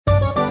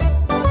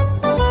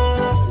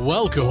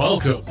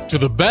Welcome to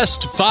the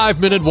Best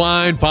 5-Minute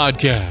Wine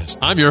Podcast.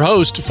 I'm your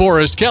host,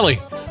 Forrest Kelly.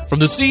 From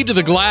the seed to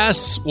the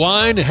glass,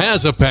 wine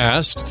has a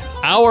past.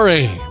 Our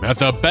aim at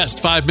the Best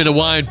 5-Minute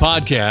Wine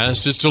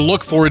Podcast is to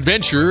look for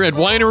adventure at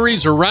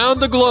wineries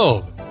around the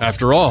globe.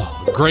 After all,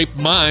 great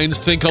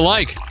minds think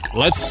alike.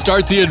 Let's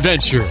start the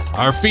adventure.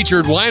 Our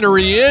featured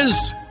winery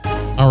is...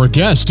 Our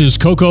guest is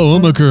Coco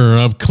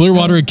Umaker of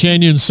Clearwater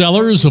Canyon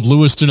Cellars of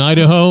Lewiston,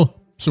 Idaho.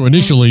 So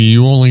initially,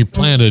 you only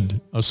planted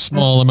a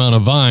small amount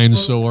of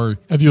vines. So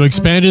have you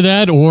expanded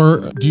that,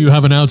 or do you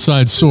have an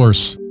outside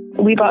source?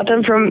 We bought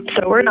them so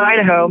we're in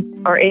Idaho.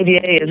 Our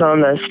AVA is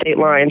on the state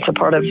line, so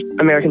part of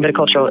American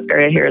viticultural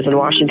area here is in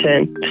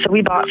Washington. So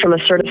we bought from a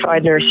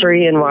certified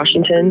nursery in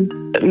Washington.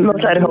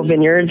 Most Idaho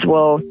vineyards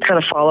will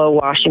kind of follow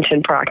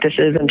Washington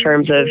practices in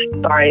terms of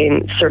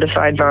buying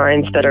certified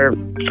vines that are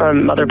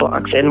from mother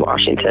blocks in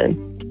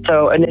Washington.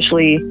 So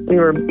initially, we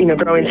were,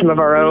 growing some of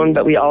our own,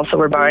 but we also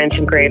were buying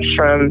some grapes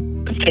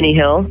from Finney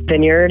Hill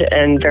Vineyard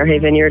and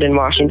Verhey Vineyard in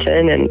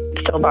Washington, and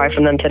still buy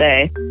from them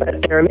today.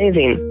 But they're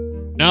amazing.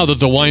 Now that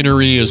the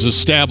winery is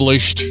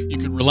established, you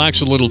can relax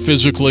a little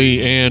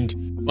physically and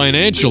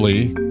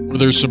financially. Were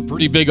there some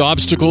pretty big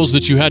obstacles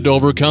that you had to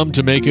overcome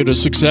to make it a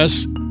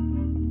success?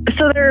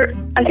 So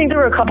I think there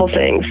were a couple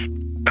things.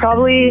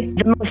 Probably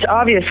the most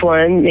obvious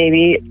one,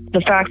 maybe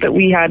the fact that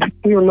we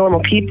were normal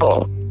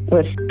people.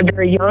 With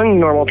very young,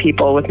 normal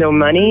people with no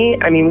money.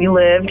 I mean, we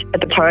lived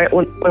at the time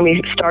when we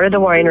started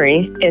the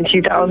winery in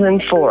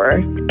 2004,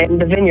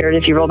 and the vineyard,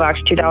 if you roll back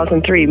to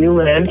 2003, we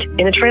lived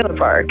in a trailer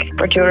park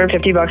for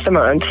 $250 a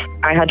month.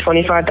 I had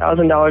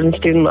 $25,000 in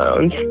student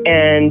loans,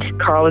 and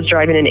Carl was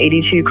driving an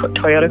 82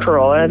 Toyota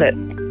Corolla that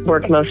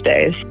worked most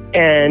days.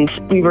 And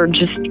we were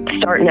just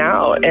starting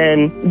out,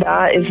 and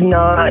that is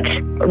not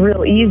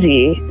real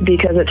easy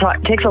because it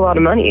takes a lot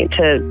of money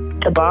to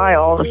buy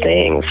all the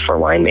things for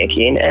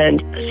winemaking.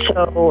 And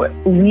so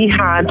we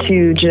had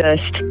to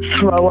just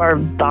throw our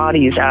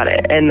bodies at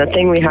it. And the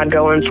thing we had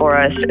going for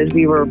us is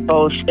we were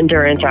both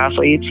endurance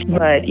athletes,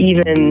 but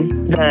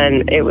even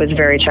then it was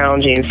very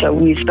challenging. So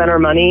we spent our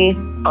money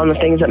on the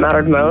things that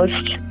mattered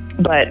most,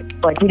 but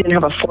we didn't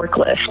have a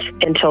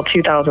forklift until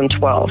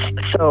 2012.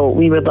 So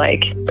we would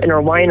and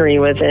our winery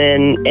was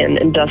in an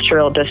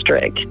industrial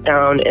district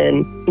down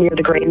near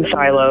the grain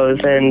silos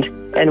and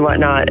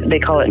whatnot. They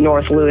call it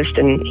North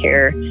Lewiston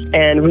here.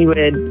 And we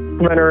would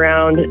run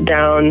around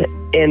down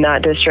in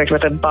that district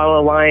with a bottle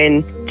of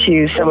wine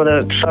to some of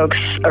the folks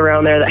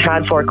around there that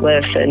had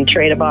forklifts and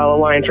trade a bottle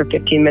of wine for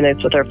 15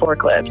 minutes with their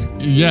forklift.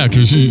 Yeah,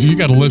 because you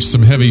got to lift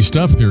some heavy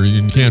stuff here.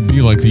 You can't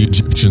be like the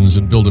Egyptians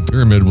and build a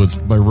pyramid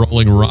by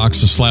rolling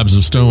rocks and slabs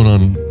of stone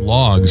on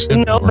logs.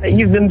 No, but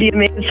you've been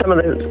amazed at some of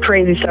the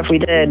crazy stuff we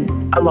did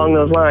along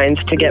those lines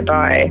to get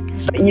by.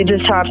 But you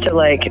just have to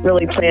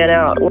really plan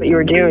out what you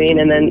were doing,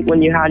 and then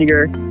when you had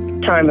your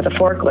time with a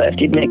forklift,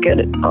 you'd make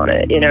good on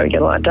it, get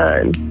a lot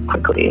done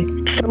quickly.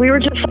 So we were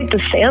just like the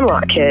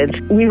Sandlot kids.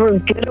 We were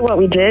good at what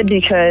we did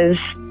because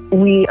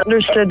we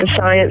understood the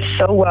science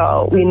so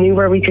well. We knew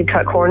where we could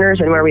cut corners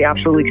and where we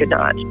absolutely could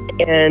not.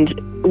 And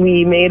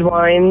we made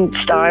wine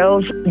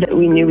styles that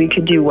we knew we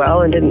could do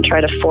well and didn't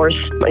try to force,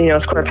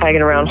 square peg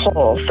in a round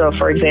hole. So,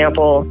 for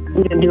example,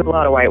 we didn't do a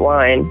lot of white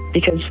wine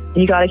because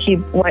you got to keep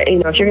white,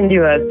 if you're going to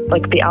do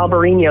the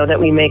Albarino that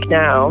we make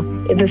now,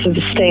 if this is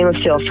a stainless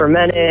steel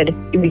fermented,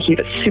 we keep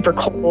it super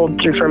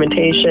cold through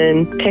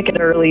fermentation, pick it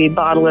early,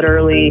 bottle it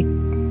early.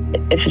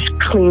 It's just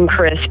clean,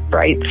 crisp,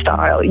 bright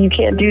style. You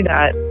can't do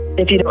that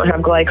if you don't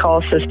have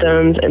glycol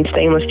systems and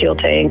stainless steel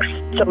tanks.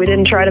 So we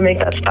didn't try to make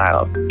that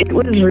style. It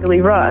was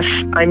really rough.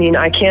 I mean,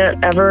 I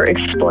can't ever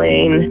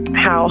explain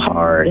how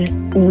hard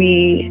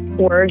we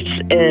worked,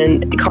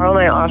 and Carl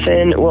and I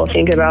often will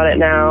think about it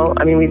now.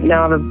 I mean, we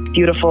now have a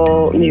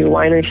beautiful new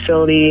winery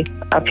facility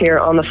up here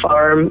on the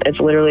farm. It's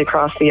literally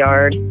across the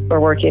yard. We're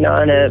working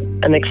on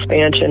an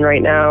expansion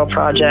right now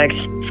project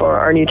for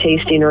our new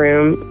tasting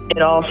room.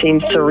 It all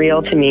seems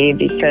surreal to me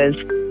because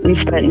we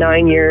spent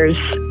 9 years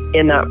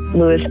in that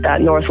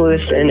North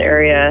Lewiston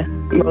area,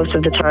 most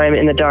of the time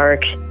in the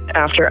dark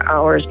after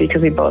hours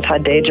because we both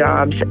had day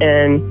jobs,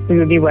 and we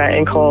would be wet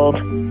and cold,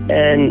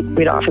 and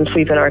we'd often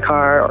sleep in our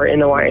car or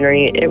in the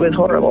winery. It was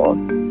horrible.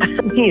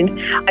 I mean,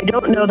 I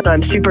don't know that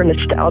I'm super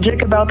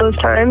nostalgic about those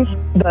times,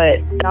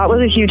 but that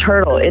was a huge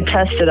hurdle. It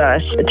tested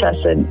us.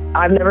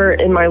 I've never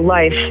in my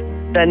life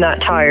been that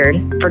tired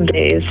for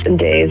days and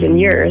days and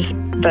years.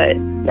 But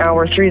now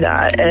we're through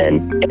that,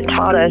 and it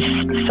taught us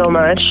so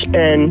much,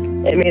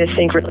 and it made us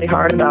think really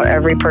hard about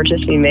every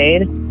purchase we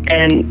made.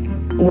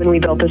 And when we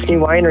built this new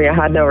winery, I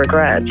had no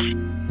regrets.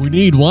 We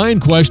need wine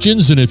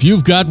questions, and if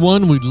you've got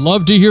one, we'd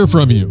love to hear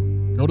from you.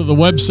 Go to the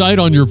website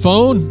on your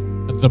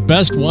phone at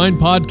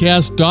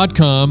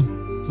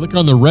thebestwinepodcast.com. Click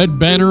on the red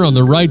banner on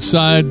the right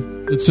side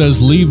that says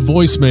Leave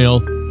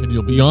Voicemail, and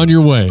you'll be on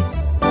your way.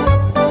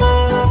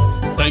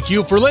 Thank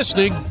you for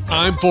listening.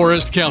 I'm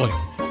Forrest Kelly.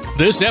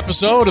 This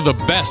episode of the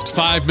Best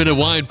 5-Minute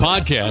Wine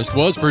Podcast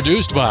was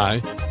produced by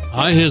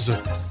iHism.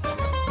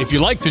 If you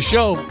like the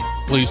show,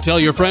 please tell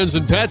your friends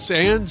and pets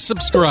and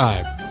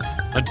subscribe.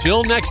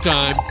 Until next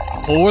time,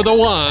 pour the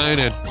wine,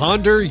 and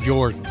ponder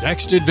your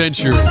next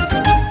adventure.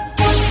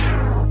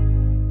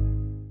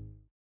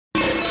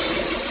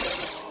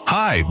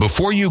 Hi,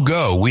 before you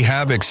go, we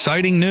have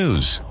exciting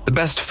news. The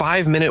Best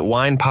 5-Minute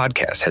Wine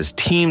podcast has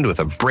teamed with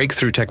a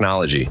breakthrough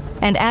technology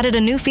and added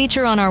a new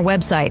feature on our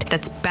website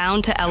that's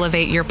bound to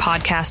elevate your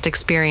podcast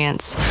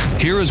experience.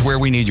 Here is where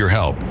we need your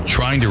help.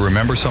 Trying to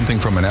remember something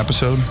from an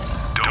episode?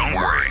 Don't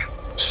worry.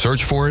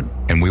 Search for it,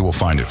 and we will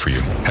find it for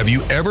you. Have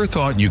you ever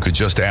thought you could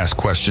just ask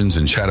questions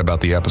and chat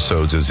about the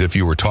episodes as if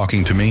you were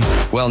talking to me?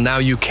 Well, now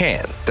you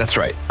can. That's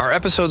right. Our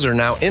episodes are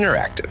now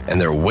interactive,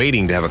 and they're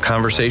waiting to have a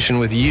conversation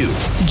with you.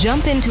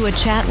 Jump into a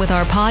chat with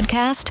our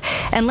podcast,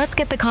 and let's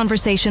get the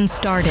conversation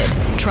started.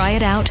 Try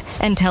it out,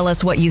 and tell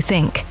us what you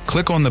think.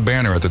 Click on the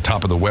banner at the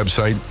top of the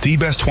website,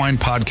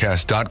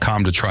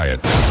 thebestwinepodcast.com, to try it.